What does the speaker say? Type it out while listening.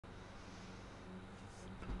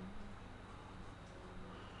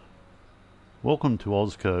Welcome to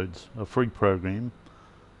OzCodes, a free program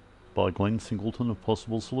by Singleton of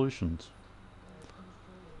Possible Solutions.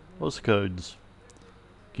 OzCodes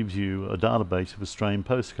gives you a database of Australian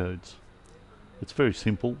postcodes. It's very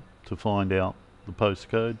simple to find out the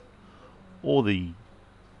postcode or the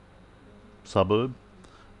suburb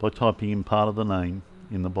by typing in part of the name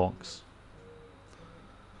in the box,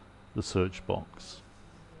 the search box.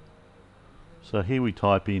 So here we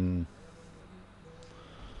type in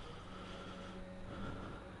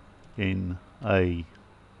NAB,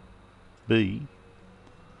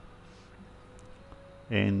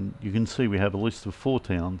 and you can see we have a list of 4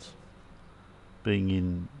 towns being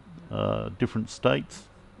in different states,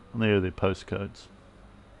 and there are their postcodes.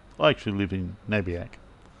 I actually live in Nabiac.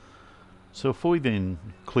 So if we then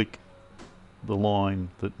click the line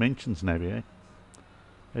that mentions Nabiac,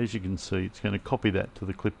 as you can see, it's going to copy that to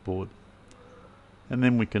the clipboard, and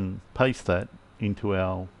then we can paste that into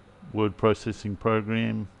our word processing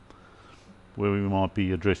program where we might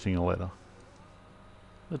be addressing a letter.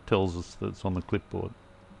 That tells us that it's on the clipboard.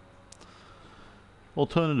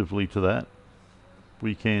 Alternatively to that,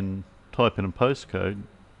 we can type in a postcode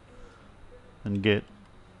and get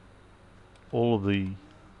all of the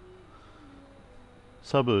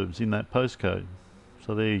suburbs in that postcode.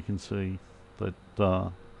 So there you can see that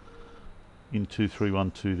in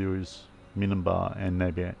 2312 there is Minimbar and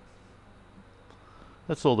Nabiac.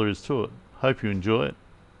 That's all there is to it. Hope you enjoy it.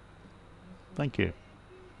 Thank you.